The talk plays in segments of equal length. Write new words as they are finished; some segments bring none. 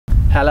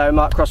Hello,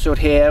 Mark Crossfield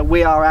here.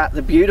 We are at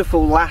the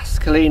beautiful Las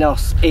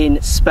Colinas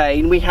in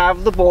Spain. We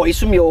have the boys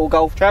from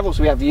YourGolf Travel.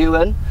 So we have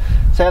Ewan.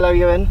 Say hello,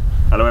 Ewan.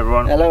 Hello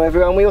everyone. Hello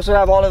everyone. We also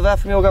have Oliver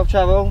from YourGolf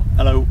Travel.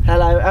 Hello.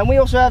 Hello. And we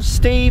also have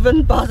Steve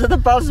and Buzza the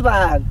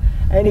Buzzman.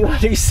 Anyone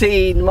who's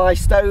seen my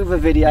Stover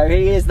video,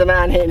 he is the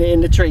man hitting it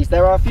in the trees.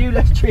 There are a few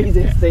less trees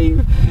in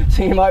Steve,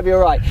 so you might be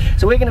alright.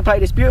 So we're going to play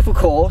this beautiful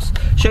course,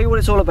 show you what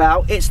it's all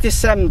about. It's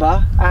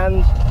December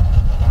and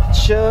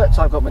shirts,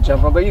 I've got my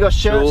jumper on, but you got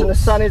shirts and the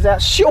sun is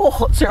out.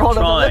 Shorts are on,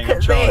 look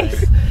at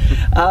this.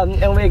 And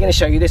we're going to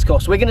show you this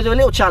course. We're going to do a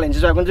little challenge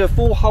as well. We're going to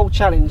do a 4-hole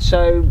challenge.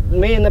 So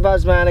me and the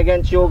Buzzman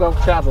against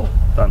YourGolf Travel.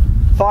 Done.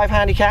 5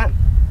 handicap.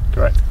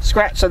 Correct.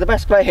 Scratch, so the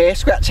best player here,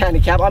 scratch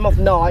handicap. I'm off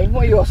 9.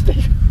 What are you off,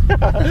 Steve?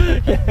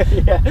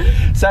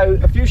 yeah. So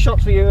a few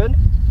shots for Ewan.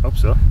 Hope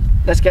so.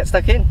 Let's get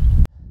stuck in.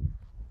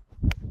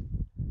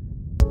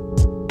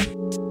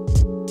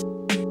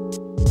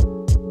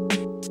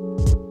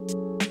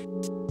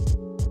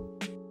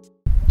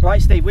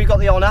 Right, Steve, we got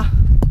the honour.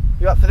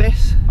 You up for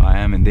this? I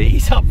am indeed.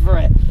 He's up for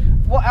it.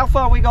 How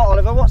far we got,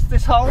 Oliver? What's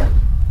this hole?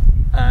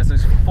 So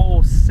it's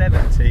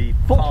 470.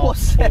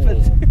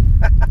 470.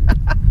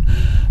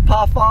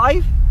 Par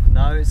 5?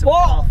 No, it's a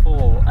par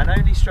 4 and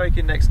only stroke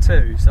index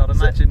 2. So I'd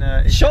imagine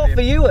it's shot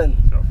for Ewan.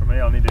 Shot for me.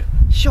 I'll need it.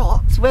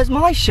 Shots? Where's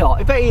my shot?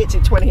 I bet he hits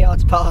it 20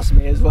 yards past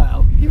me as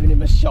well. Giving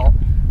him a shot.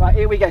 Right,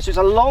 here we go. So it's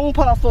a long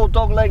par 4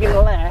 dog leg in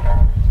the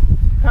left.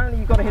 Apparently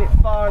you've got to hit it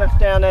far enough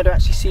down there to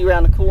actually see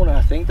around the corner,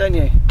 I think, don't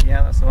you?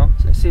 Yeah, that's the one.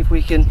 So let's see if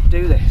we can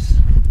do this.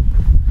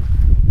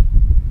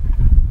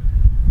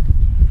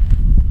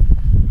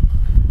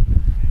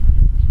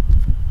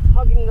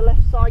 Hugging the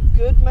left side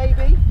good,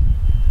 maybe?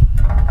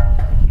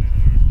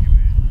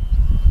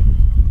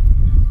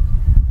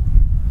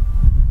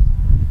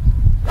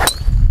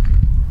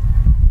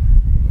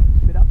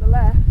 Bit up the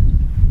left.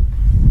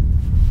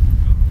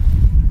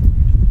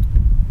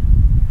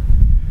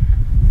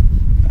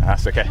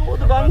 That's okay. Short of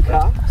the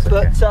bunker,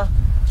 but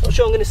not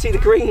sure I'm going to see the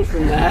green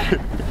from there.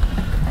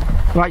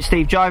 Right,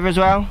 Steve, driver as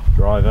well?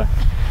 Driver.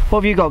 What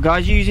have you got,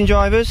 guys? You using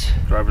drivers?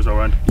 Drivers all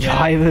round.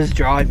 Yeah.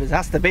 Drivers.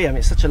 That's the B. I mean,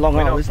 it's such a long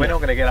hole, isn't it? We're not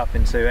going to get up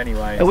into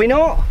anyway. Are we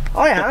not?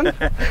 I am.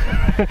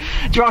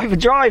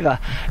 Driver.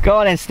 Go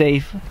on then,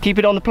 Steve. Keep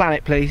it on the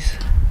planet, please.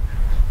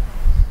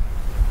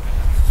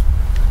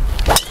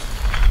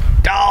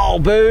 Oh,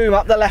 boom.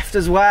 Up the left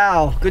as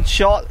well. Good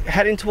shot.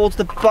 Heading towards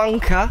the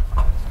bunker.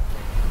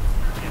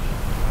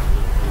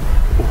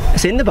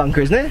 It's in the bunker,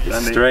 isn't it?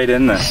 Straight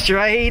in there.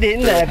 Straight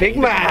in there. Big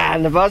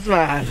man, the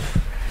Buzzman.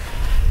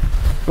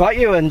 Right,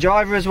 Ewan,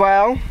 driver as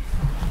well.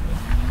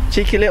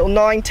 Cheeky little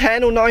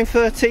 910 or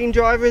 913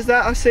 driver, is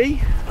that, I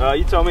see?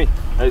 You tell me.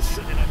 It's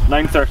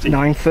 930.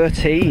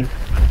 913.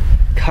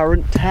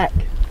 Current tech.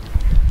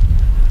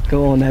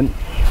 Go on then.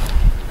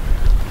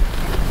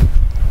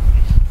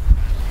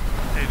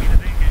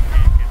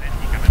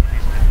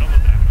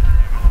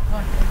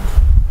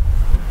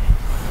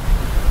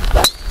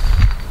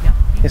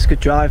 It's a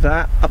good drive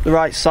that. Up the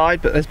right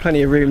side, but there's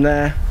plenty of room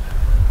there.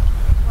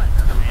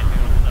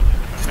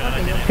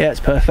 Yeah,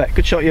 it's perfect.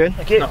 Good shot, Ewan.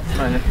 Thank you.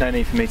 No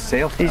need for me to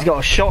see off. He's got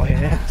a shot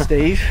here,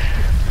 Steve.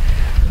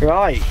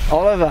 Right,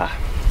 Oliver.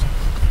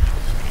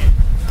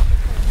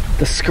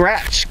 The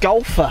scratch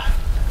golfer.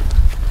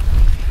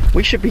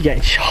 We should be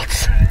getting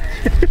shots.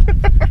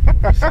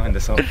 Signed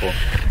us up for.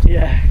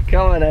 Yeah,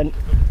 come on then.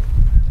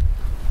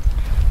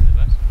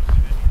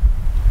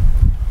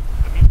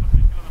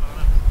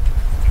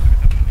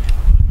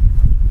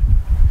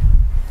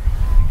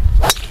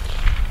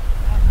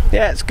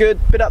 Yeah, it's good.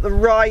 Bit up the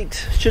right.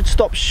 Should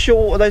stop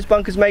short of those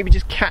bunkers, maybe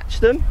just catch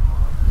them.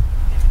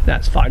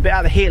 That's fine. Bit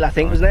out of the heel, I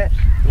think, wasn't it?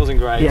 It wasn't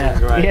great. Yeah,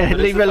 it wasn't great, yeah.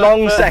 Leave it a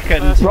long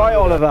second. Right,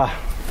 Oliver.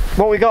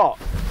 What we got?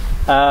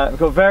 We've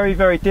got very,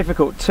 very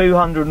difficult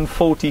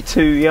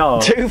 242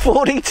 yards.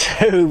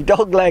 242,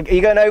 dog leg. Are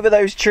you going over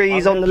those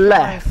trees on the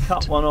left?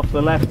 Cut one off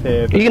the left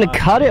here. Are you going to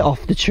cut it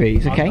off the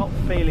trees? Okay. I'm not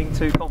feeling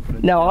too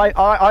confident. No,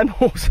 I'm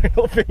also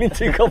not feeling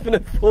too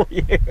confident for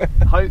you.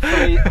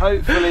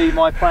 Hopefully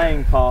my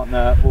playing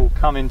partner will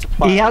come into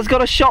play. He has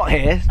got a shot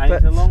here. And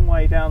he's a long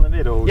way down the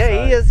middle. Yeah,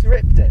 so he has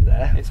ripped it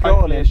there. It's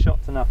hopefully a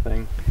shot to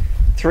nothing.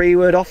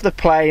 3-wood off the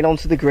plane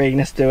onto the green.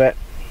 Let's do it.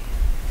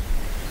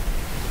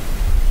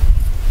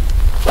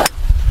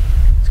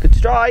 Good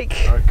strike.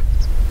 I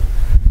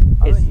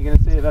think you're going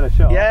to see a better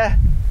shot. Yeah,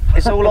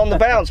 it's all on the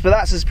bounce, but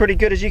that's as pretty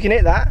good as you can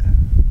hit that.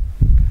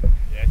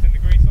 Yeah, it's in the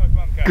green side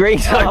bunker. Green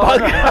side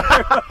bunker.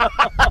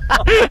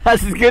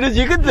 That's as good as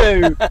you can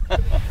do.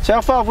 So how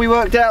far have we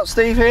worked out,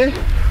 Steve, here?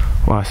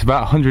 Well, it's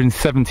about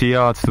 170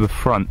 yards to the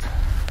front.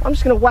 I'm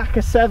just going to whack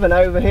a 7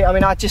 over here. I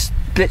mean, I just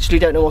literally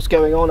don't know what's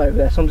going on over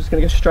there, so I'm just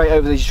going to go straight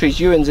over these trees.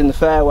 Ewan's in the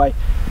fairway.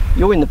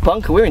 You're in the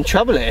bunker. We're in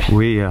trouble here.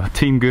 We are.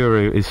 Team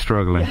Guru is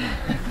struggling.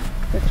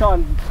 Let's try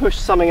and push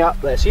something up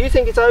there. So you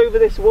think it's over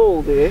this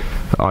wall, do you?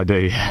 I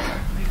do.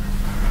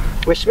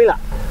 Wish me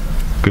luck.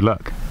 Good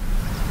luck.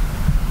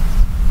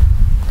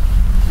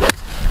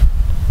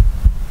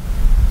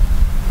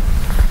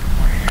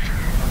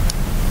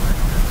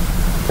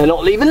 They're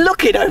not even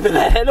looking over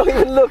there. They're not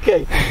even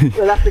looking.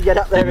 We'll have to get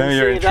up there and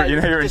see that. You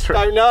know you're in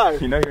trouble. Don't know.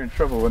 You know you're in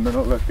trouble when they're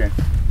not looking.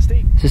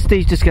 So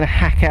Steve's just going to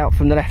hack out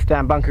from the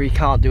left-hand bunker. He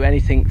can't do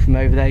anything from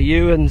over there.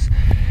 Ewan's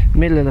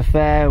middle of the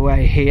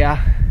fairway here.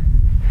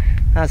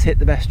 Has hit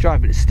the best drive,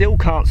 but it still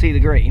can't see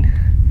the green.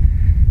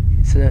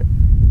 So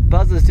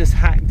Buzza's just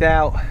hacked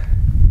out.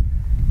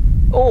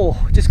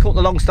 Oh, just caught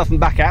the long stuff and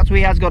back out. So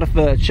he has got a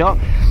third shot.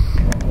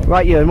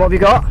 Right, Ewan, what have you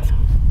got?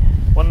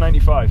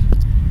 195.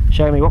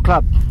 Show me, what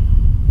club?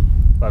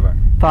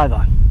 5-iron.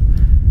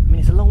 5-iron. I mean,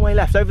 it's a long way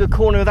left, over the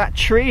corner of that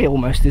tree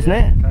almost, isn't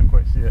it? Can't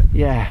quite see it.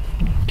 Yeah,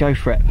 go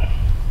for it.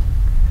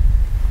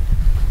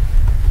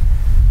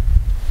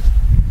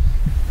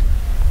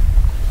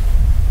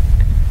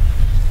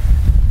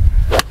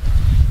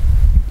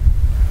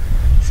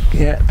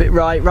 Yeah, a bit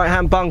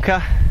right-hand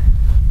bunker.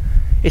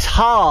 It's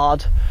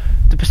hard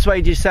to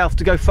persuade yourself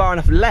to go far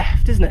enough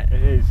left, isn't it?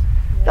 It is.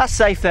 That's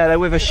safe there though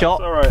with a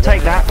shot. All right,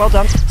 take that, well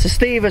done. So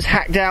Steve has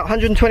hacked out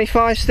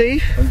 125,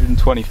 Steve?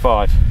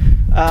 125.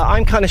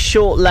 I'm kind of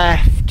short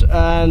left,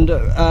 and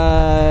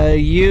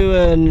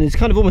Ewan is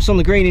kind of almost on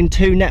the green in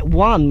 2 net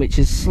 1, which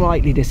is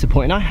slightly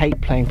disappointing. I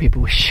hate playing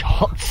people with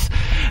shots.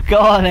 Go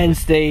on then,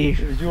 Steve.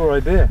 It was your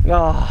idea.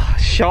 Oh,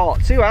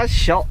 shots. Who has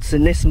shots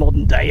in this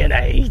modern day and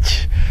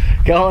age?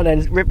 Go on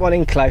then, rip one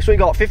in close. What you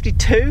got,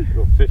 52? I've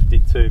got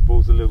 52,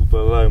 ball's a little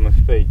below my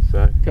feet,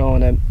 so. Go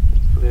on then.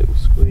 A little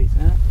squeeze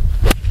out.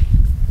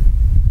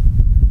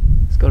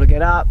 Got to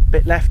get up,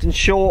 bit left and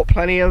short,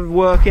 plenty of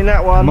work in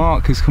that one.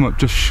 Mark has come up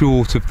just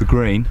short of the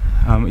green.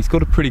 He's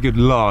got a pretty good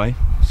lie,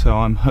 so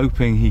I'm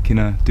hoping he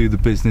can do the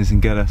business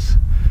and get us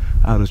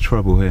out of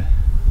trouble here.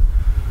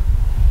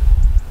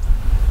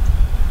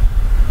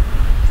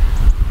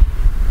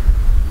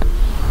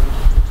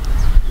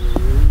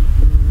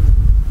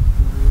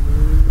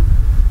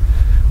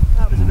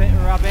 That was a bit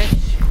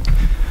rubbish.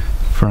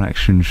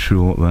 Fraction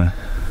short there.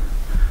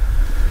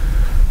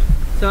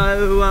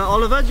 So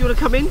Oliver, do you want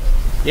to come in?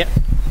 Yep.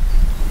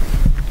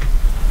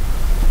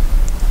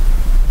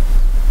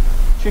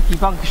 Tricky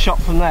bunker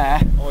shot from there.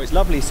 Oh, it's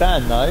lovely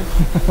sand though.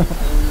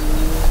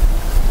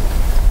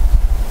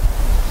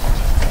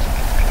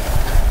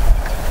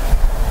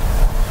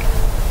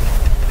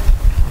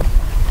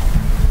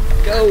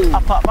 Go!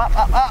 Up, up, up,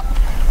 up, up!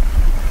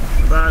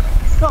 Bad.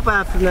 Not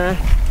bad from there.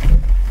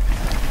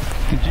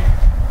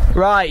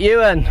 Right,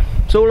 Ewan,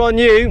 it's all on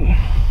you. Yeah,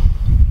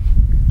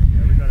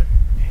 we got it.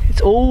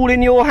 It's all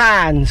in your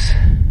hands.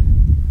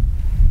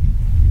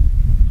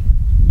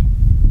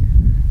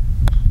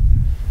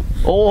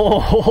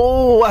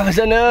 Oh, that was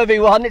a nervy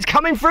one. It's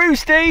coming through,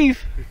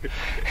 Steve.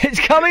 It's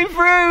coming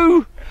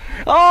through.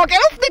 Oh, get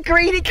off the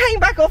green. It came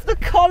back off the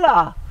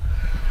collar.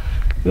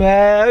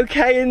 Well,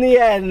 okay in the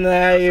end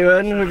there,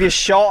 Ewan, with your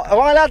shot. Am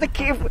I allowed to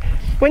kick?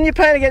 When you're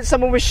playing against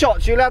someone with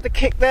shots, you're allowed to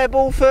kick their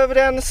ball further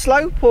down the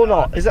slope or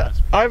not? Is that?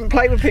 I haven't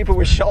played with people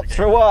with shots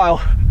for a while.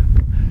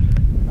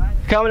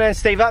 Come on then,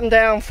 Steve. Up and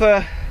down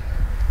for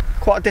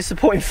quite a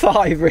disappointing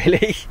 5,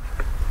 really.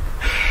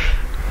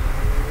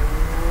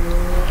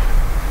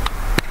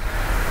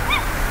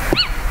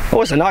 Oh,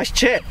 it's a nice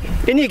chip.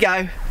 In you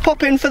go.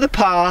 Pop in for the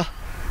par.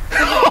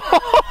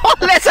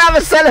 Let's have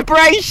a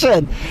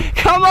celebration.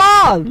 Come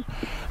on.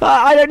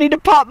 I don't need to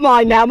pop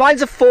mine now.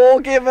 Mine's a 4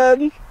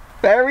 given.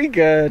 Very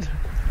good.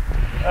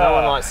 No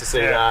one likes to see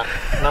that.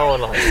 No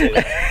one likes to see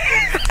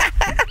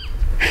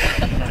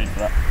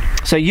that.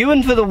 So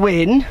Ewan for the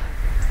win.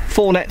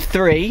 4 net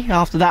 3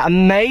 after that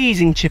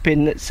amazing chip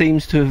in that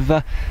seems to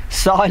have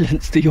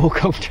silenced the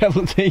YourGolf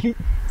Travel team.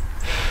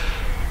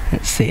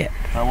 Let's see it.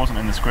 That wasn't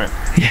in the script.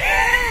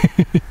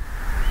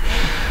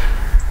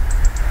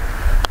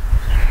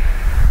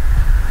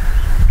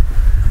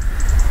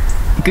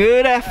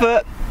 Good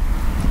effort.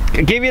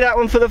 I'll give you that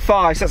one for the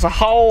 5. So that's a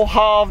whole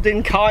halved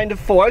in kind of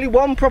 4. Only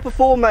one proper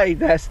 4 made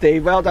there,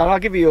 Steve. Well done. I'll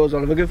give you yours,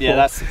 Oliver. Good 4. Yeah,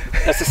 that's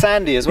a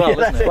sandy as well,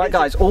 Yeah, isn't it? Right,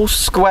 guys, all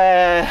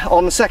square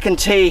on the second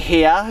tee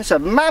here. It's a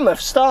mammoth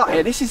start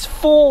here. This is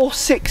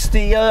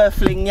 460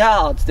 earthling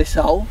yards, this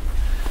hole.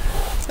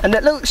 And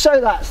look, show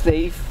that,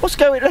 Steve. What's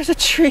going on? There's a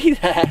tree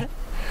there.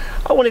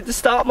 I wanted to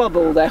start my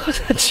ball there. What's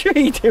the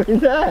tree doing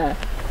there?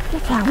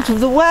 Get out of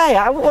the way.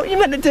 What are you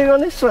meant to do on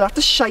this one? I have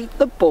to shape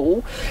the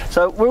ball.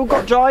 So we've all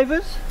got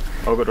drivers?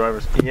 All got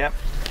drivers. Yep.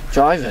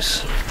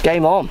 Drivers.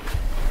 Game on.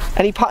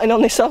 Any putting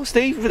on this hole,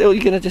 Steve? Or are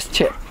you going to just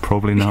chip?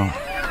 Probably not.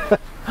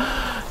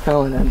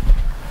 Go on then.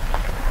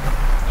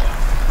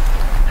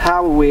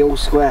 How are we all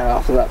square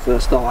after that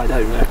first hole? I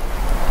don't know.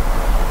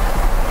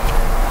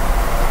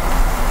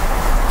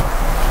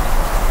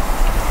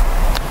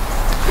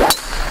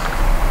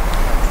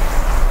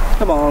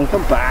 Come on,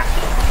 come back.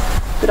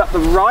 Bit up the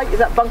right, is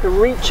that bunker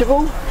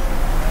reachable?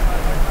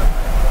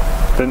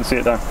 Didn't see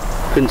it down.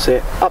 Couldn't see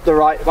it. Up the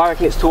right, if I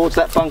reckon it's towards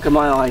that bunker,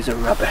 my eyes are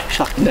rubbish.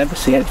 I can never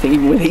see anything,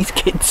 even with these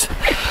kids.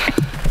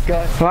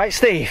 Right,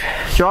 Steve,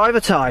 driver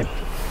time.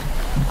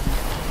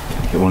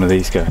 Get one of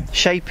these guys.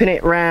 Shaping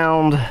it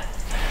round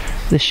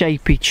the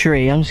shapy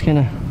tree. I'm just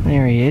gonna,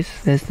 there he is,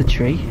 there's the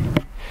tree.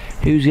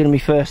 Who's gonna be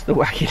first to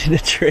whack it in the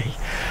tree?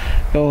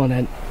 Go on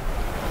then.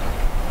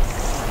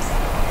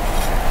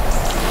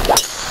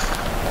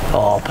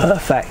 Oh,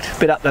 perfect.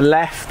 Bit up the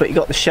left, but you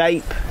got the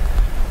shape.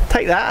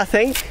 Take that, I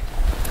think.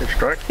 Good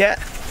strike.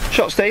 Yeah.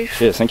 Shot, Steve.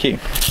 Yes, thank you.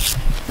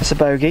 That's a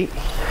bogey.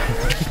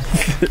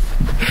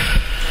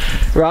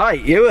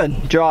 Right,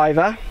 Ewan,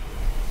 driver.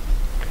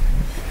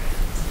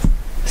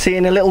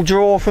 Seeing a little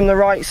draw from the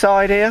right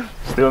side here.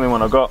 It's the only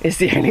one I've got. It's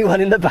the only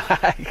one in the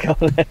bag.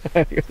 God.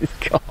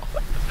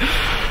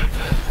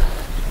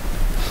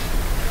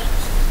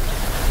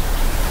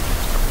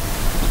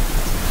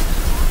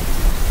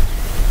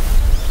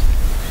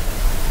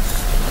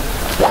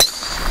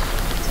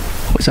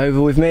 It's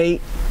over with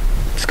me.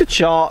 It's a good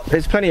shot.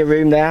 There's plenty of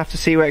room there. I have to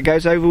see where it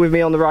goes. Over with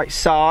me on the right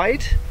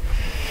side.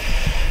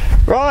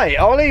 Right,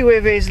 Ollie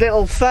with his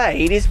little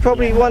fade is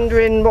probably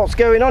wondering what's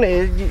going on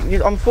here.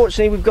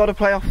 Unfortunately, we've got to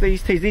play off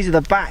these tees. These are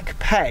the back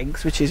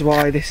pegs, which is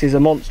why this is a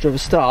monster of a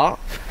start.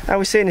 How are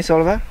we seeing this,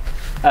 Oliver?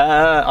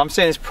 I'm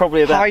saying it's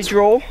probably about high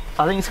draw.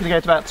 I think it's going to go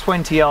to about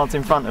 20 yards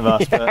in front of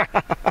us, but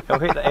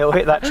it'll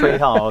hit that tree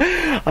hard.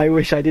 I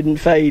wish I didn't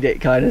fade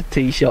it kind of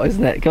tee shot,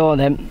 isn't it? Go on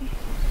then.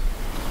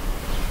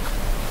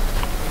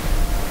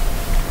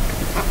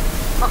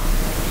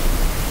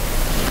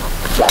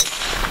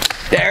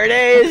 There it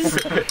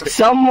is!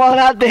 Someone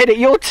out there hit it.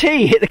 Your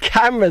tee hit the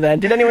camera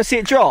then. Did anyone see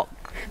it drop?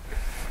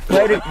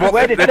 Where did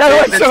no,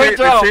 I saw it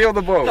drop. The tee on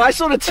the ball. I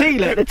saw the tee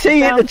lit. The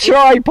tee hit the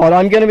tripod.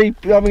 I'm going to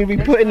be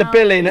putting the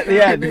bill in at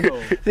the end.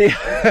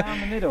 Down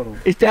the middle.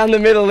 It's down the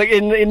middle,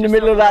 in the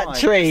middle of that right.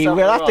 tree. Just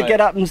We'll have to right.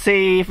 get up and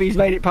see if he's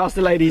made it past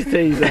the ladies'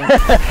 tees.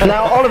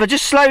 Now, Oliver,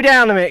 just slow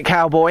down a minute,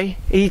 cowboy.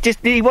 He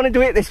wanted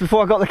to hit this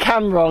before I got the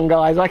camera on,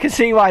 guys. I can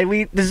see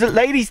why. There's a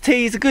ladies'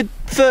 tees a good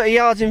 30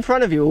 yards in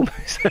front of you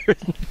almost.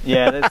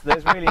 Yeah,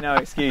 there's really no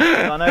excuse.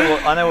 I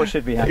know what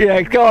should be happening.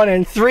 Yeah, go on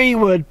then.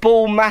 3-wood,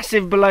 ball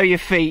massive below your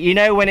feet. You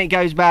know when it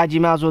goes bad,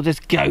 you might as well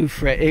just go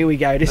for it. Here we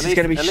go. This is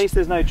going to be. At least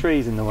there's no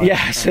trees in the way. Yeah,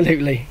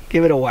 absolutely.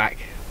 Give it a whack.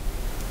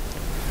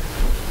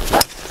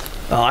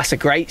 Oh, that's a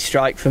great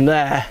strike from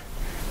there.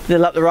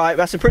 Little up the right.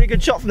 That's a pretty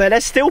good shot from there.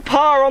 There's still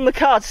par on the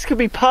cards. This could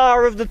be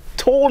par of the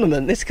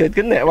tournament. This could,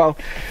 couldn't it? Well,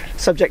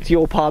 subject to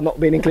your par not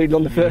being included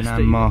on the first Me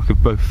tee. and Mark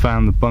have both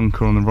found the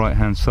bunker on the right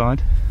hand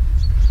side.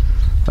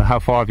 How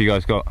far have you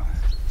guys got?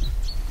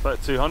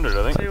 About 200,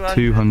 I think.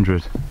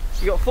 200.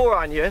 You got 4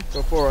 iron, you?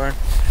 Got 4 iron.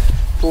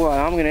 4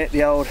 iron. I'm going to hit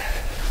the old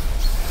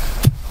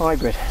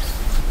hybrid.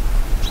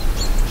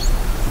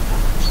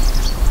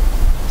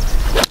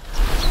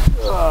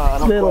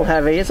 A little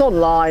heavy. It's on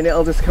line.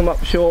 It'll just come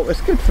up short.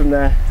 It's good from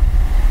there.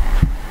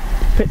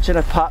 Pitch and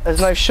a putt.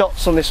 There's no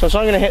shots on this one, so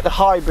I'm going to hit the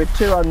hybrid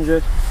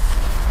 200.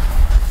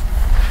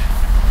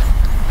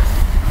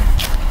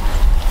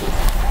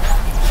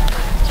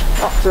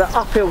 Up to that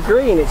uphill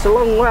green. It's a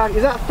long way.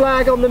 Is that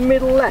flag on the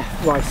middle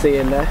left? I see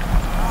in there.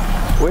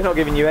 We're not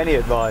giving you any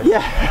advice.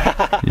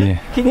 Yeah. Yeah.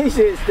 Can you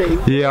see it,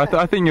 Steve? Yeah,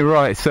 I think you're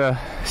right. It's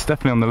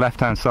definitely on the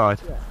left hand side.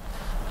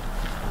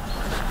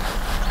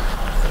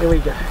 Here we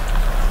go.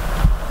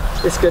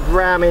 This could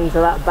ram into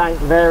that bank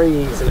very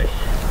easily.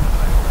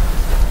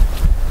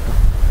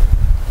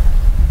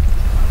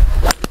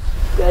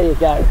 There you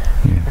go.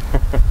 Yeah.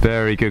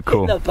 Very good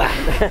call. In the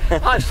bank.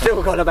 I've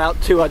still got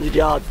about 200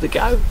 yards to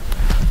go.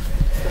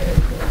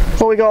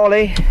 What we got,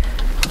 Ollie?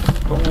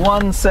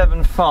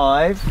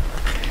 175.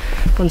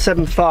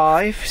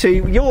 175. So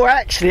you're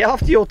actually,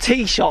 after your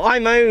tee shot,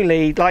 I'm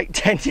only like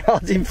 10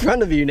 yards in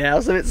front of you now,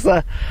 so it's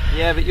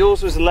Yeah, but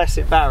yours was less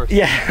embarrassing.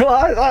 yeah,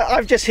 well,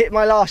 I've just hit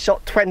my last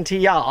shot 20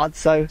 yards,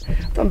 so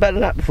I've done better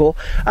than that before.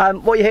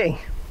 What are you hitting?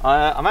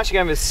 I'm actually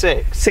going with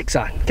 6. 6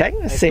 iron. Okay,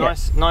 let's see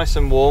it. Nice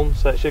and warm,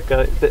 so it should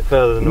go a bit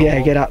further than normal.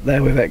 Yeah, get up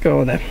there with it.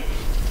 Go on then.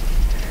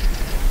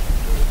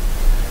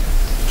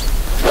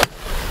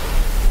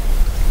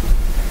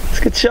 It's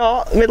a good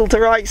shot. Middle to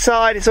right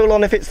side. It's all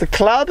on if it's the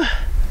club.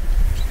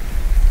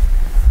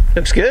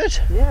 Looks good.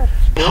 Yeah.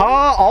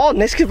 Par on.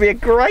 This could be a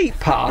great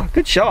par.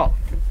 Good shot.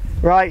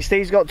 Right,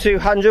 Steve's got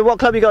 200. What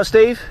club you got,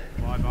 Steve?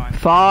 5 iron.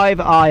 5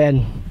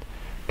 iron.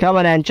 Come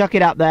on then, chuck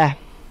it up there.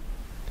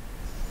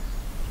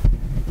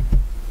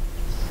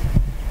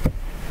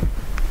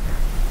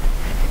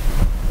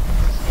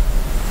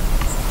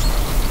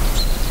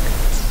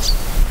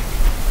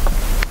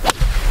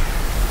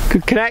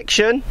 Good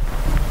connection.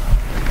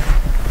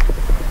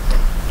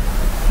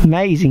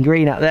 Amazing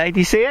green up there. Do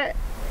you see it?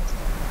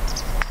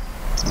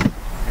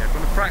 Yeah,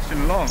 from the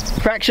fraction long.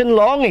 Fraction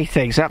long, he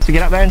thinks. I have to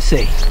get up there and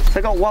see. So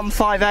I got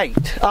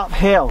 158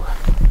 uphill.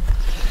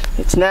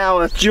 It's now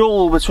a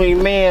duel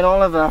between me and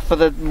Oliver for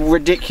the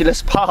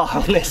ridiculous par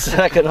on this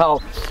second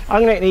hole.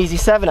 I'm going to get an easy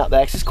 7 up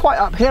there because it's quite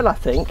uphill, I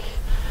think.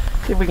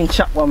 See if we can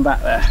chuck one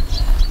back there.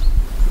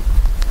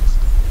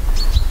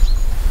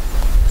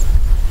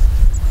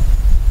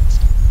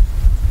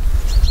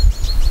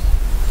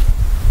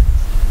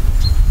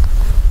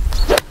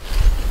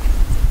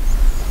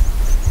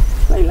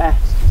 Stay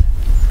left.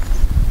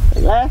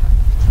 Stay left.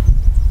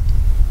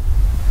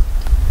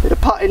 Bit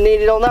of putting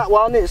needed on that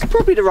one. It's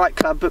probably the right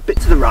club, but a bit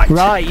to the right.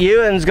 Right,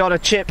 Ewan's got a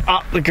chip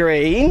up the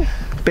green.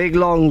 Big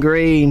long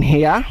green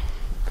here.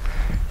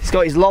 He's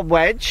got his lob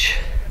wedge.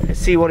 Let's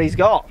see what he's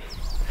got.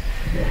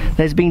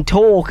 There's been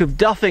talk of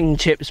duffing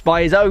chips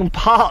by his own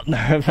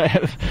partner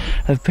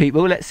of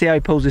people. Let's see how he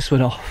pulls this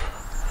one off.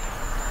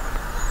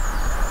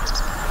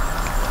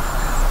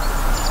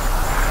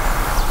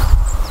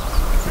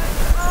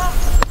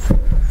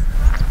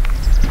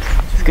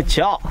 It's a good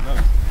shot.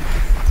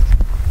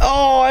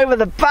 Oh, over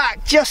the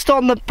back, just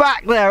on the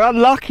back there.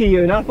 Unlucky,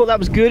 you. And I thought that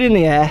was good in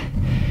the air.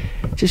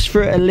 Just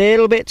threw it a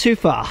little bit too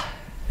far.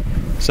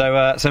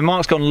 So, so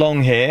Mark's gone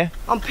long here.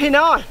 I'm pin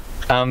eye.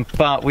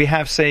 But we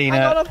have seen. I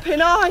got on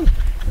pin eye.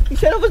 He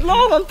said I was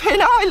long on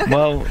pin eye. Look.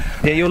 Well,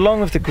 yeah, you're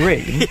long of the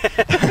green.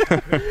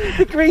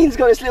 The green's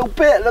got this little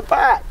bit at the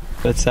back.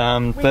 But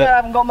we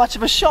haven't got much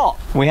of a shot.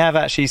 We have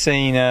actually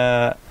seen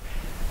 4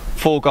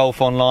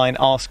 Golf Online,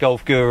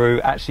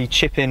 AskGolfGuru actually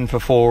chip in for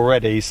 4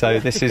 already. So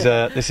this is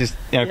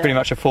pretty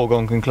much a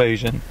foregone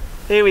conclusion.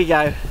 Here we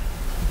go.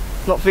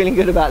 Not feeling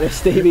good about this,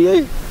 Steve, are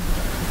you?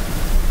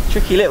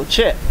 Tricky little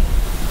chip.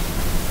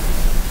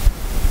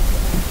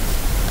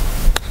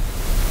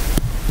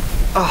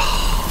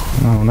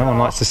 Oh, no one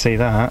likes to see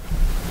that.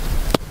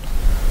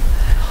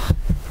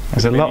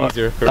 There's a lot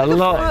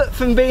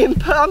from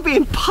I'm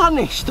being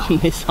punished on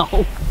this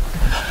hole.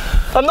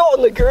 I'm not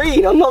on the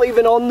green. I'm not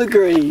even on the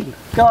green.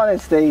 Go on then,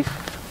 Steve.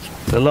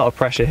 There's a lot of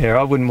pressure here.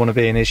 I wouldn't want to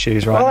be in his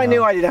shoes right now. I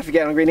knew I didn't have to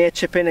get on the green here.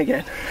 Chip in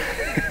again.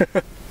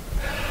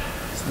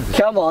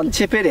 Come on,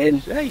 chip it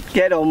in.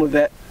 Get on with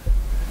it.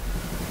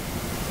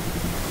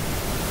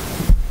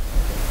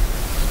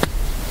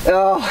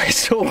 Oh,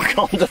 it's all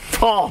gone to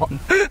pot.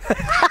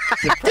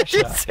 Did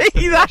you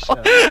see that?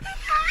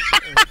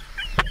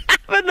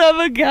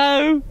 Another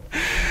go.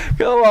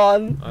 Go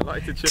on. I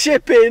like to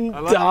chip in, I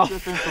like Duff. to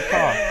chip in for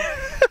par.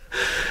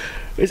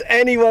 Is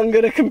anyone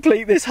going to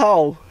complete this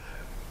hole?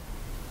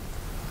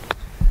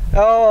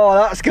 Oh,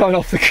 that's going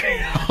off the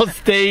green. Oh,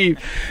 Steve,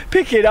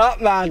 pick it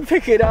up, man,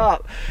 pick it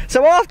up.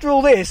 So after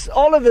all this,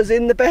 Oliver's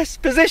in the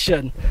best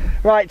position.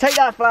 Right, take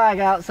that flag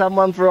out,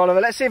 someone, for Oliver.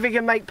 Let's see if he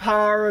can make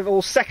par of,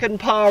 or second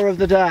par of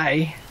the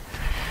day.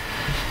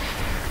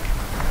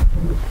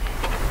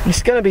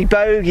 It's going to be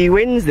bogey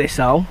wins this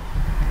hole.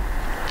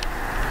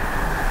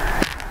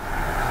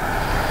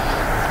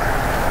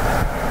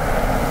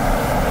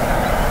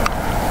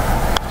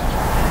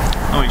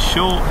 Oh, it's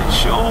short, it's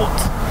short.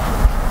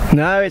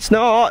 No, it's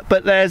not,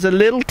 but there's a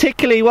little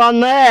tickly one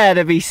there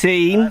to be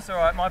seen. That's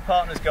alright, my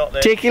partner's got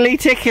this. Tickly,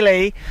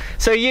 tickly.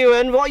 So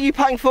Ewan, what are you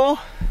putting for?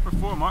 For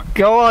 4, Mark.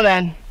 Go on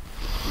then.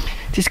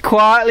 Just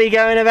quietly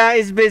going about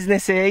his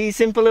business here. He's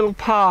simple little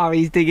par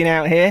he's digging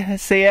out here.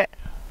 Let's see it.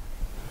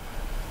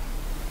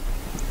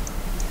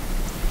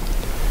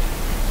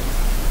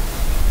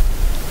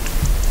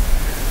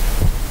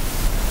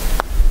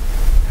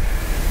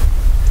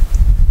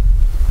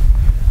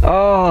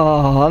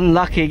 Oh,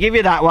 unlucky. Give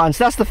you that one.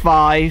 So that's the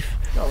 5.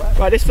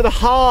 Right, this for the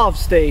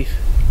halves, Steve.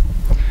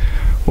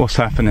 What's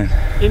happening?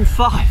 In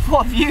 5.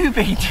 What have you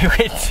been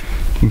doing?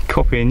 I'm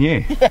copying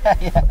you.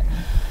 Yeah.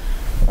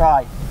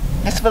 Right,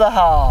 this for the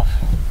half.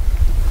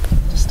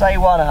 Just stay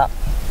one up.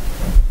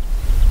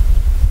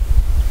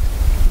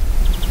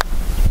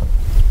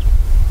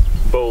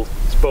 Bald.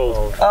 It's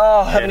bald.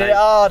 Oh, I haven't hit it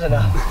hard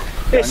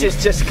enough. This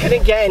is just, can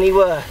it get any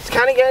worse?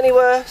 Can it get any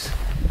worse?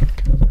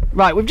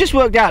 Right, we've just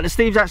worked out that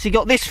Steve's actually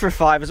got this for a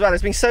 5 as well.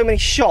 There's been so many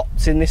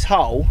shots in this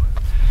hole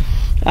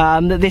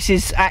that this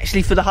is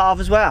actually for the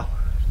half as well.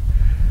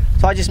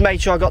 So I just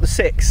made sure I got the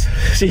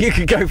 6 so you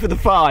could go for the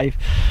 5.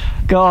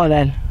 Go on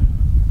then.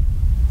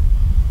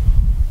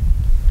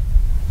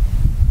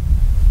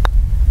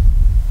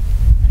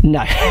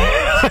 No,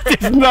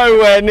 it's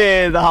nowhere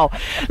near the hole.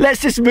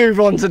 Let's just move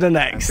on to the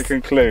next. To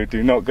conclude,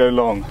 do not go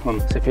long.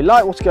 So if you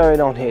like what's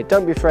going on here,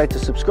 don't be afraid to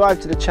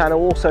subscribe to the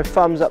channel. Also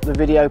thumbs up the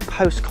video,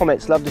 post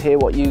comments, love to hear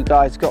what you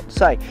guys got to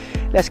say.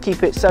 Let's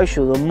keep it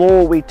social. The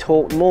more we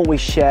talk, the more we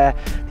share,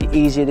 the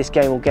easier this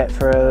game will get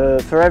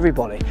for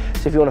everybody.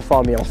 So if you want to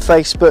find me on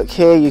Facebook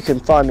here, you can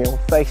find me on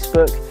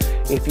Facebook.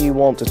 If you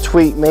want to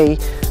tweet me,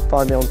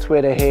 find me on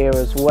Twitter here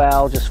as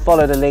well. Just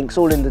follow the links,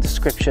 all in the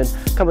description.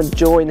 Come and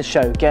join the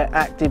show, get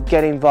active,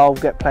 get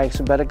involved, get playing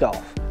some better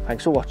golf.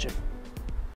 Thanks for watching.